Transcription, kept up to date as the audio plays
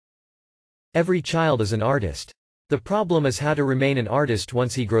Every child is an artist. The problem is how to remain an artist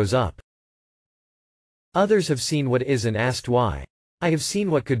once he grows up. Others have seen what is and asked why. I have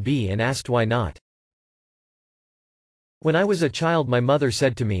seen what could be and asked why not. When I was a child, my mother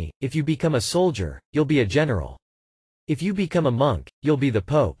said to me, if you become a soldier, you'll be a general. If you become a monk, you'll be the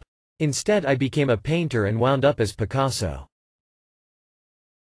Pope. Instead, I became a painter and wound up as Picasso.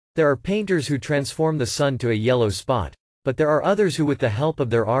 There are painters who transform the sun to a yellow spot, but there are others who, with the help of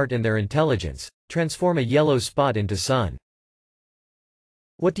their art and their intelligence, transform a yellow spot into sun.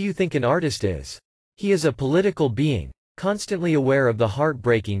 What do you think an artist is? He is a political being, constantly aware of the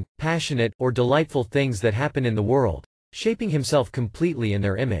heartbreaking, passionate, or delightful things that happen in the world, shaping himself completely in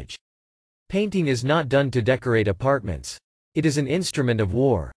their image. Painting is not done to decorate apartments. It is an instrument of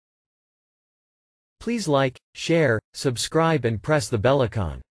war. Please like, share, subscribe and press the bell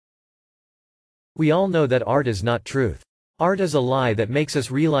icon. We all know that art is not truth. Art is a lie that makes us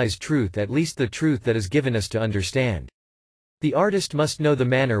realize truth, at least the truth that is given us to understand. The artist must know the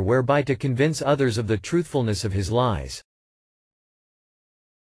manner whereby to convince others of the truthfulness of his lies.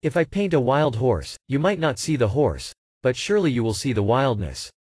 If I paint a wild horse, you might not see the horse, but surely you will see the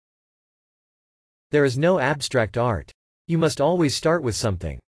wildness. There is no abstract art. You must always start with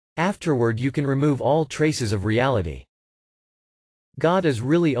something. Afterward you can remove all traces of reality. God is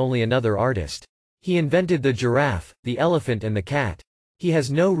really only another artist. He invented the giraffe, the elephant and the cat. He has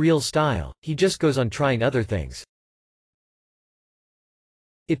no real style, he just goes on trying other things.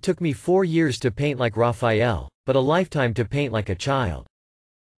 It took me 4 years to paint like Raphael, but a lifetime to paint like a child.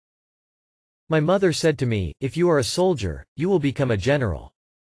 My mother said to me, if you are a soldier, you will become a general.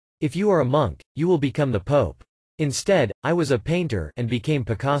 If you are a monk, you will become the Pope. Instead, I was a painter and became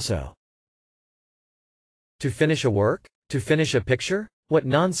Picasso. To finish a work? To finish a picture? What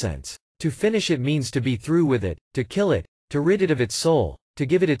nonsense! To finish it means to be through with it, to kill it, to rid it of its soul, to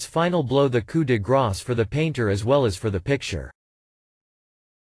give it its final blow, the coup de grace for the painter as well as for the picture.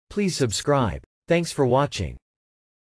 Please subscribe. Thanks for watching.